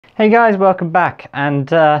Hey guys, welcome back, and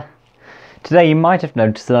today you might have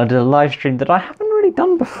noticed that I did a live stream that I haven't really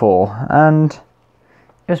done before, and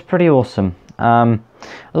it was pretty awesome. A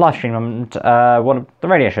live stream on one of the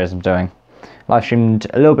radio shows I'm doing. Live streamed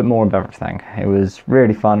a little bit more of everything. It was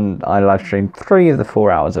really fun. I live streamed 3 of the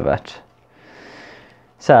 4 hours of it.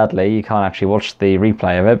 Sadly, you can't actually watch the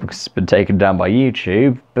replay of it because it's been taken down by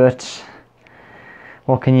YouTube, but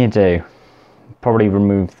what can you do? Probably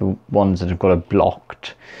remove the ones that have got it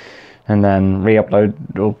blocked and then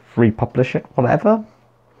re-upload or republish it, whatever.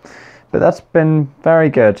 But that's been very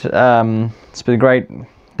good. It's been a great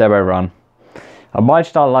demo run. I might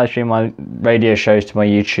start live streaming my radio shows to my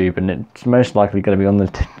YouTube, and it's most likely going to be on the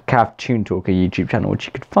Tunetalker YouTube channel, which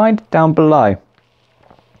you could find down below.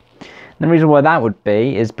 And the reason why that would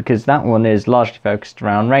be is because that one is largely focused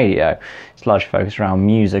around radio. It's largely focused around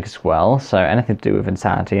music as well, so anything to do with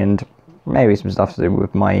Insanity and maybe some stuff to do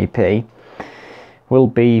with my EP will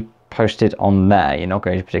be posted on there. You're not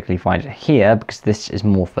going to particularly find it here because this is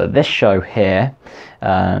more for this show here,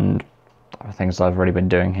 and things I've already been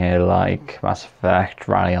doing here like Mass Effect,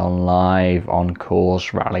 Rally On Live, On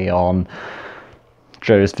Course, Rally On,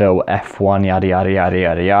 Joesville, F1, yada yada yada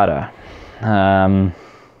yada yada.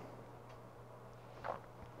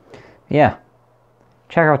 Yeah,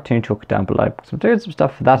 check out Tunetalker down below because I'm doing some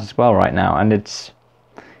stuff for that as well right now, and it's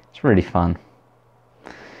really fun.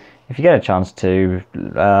 If you get a chance to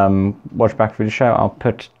watch back through the show, I'll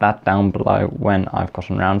put that down below when I've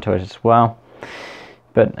gotten around to it as well.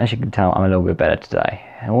 But as you can tell, I'm a little bit better today.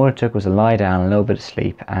 And all it took was a lie down, a little bit of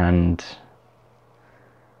sleep, and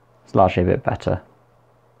it's largely a bit better.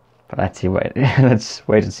 But let's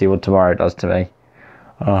wait and see what tomorrow does to me.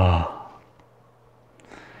 Oh.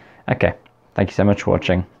 Okay, thank you so much for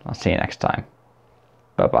watching. I'll see you next time.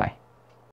 Bye bye.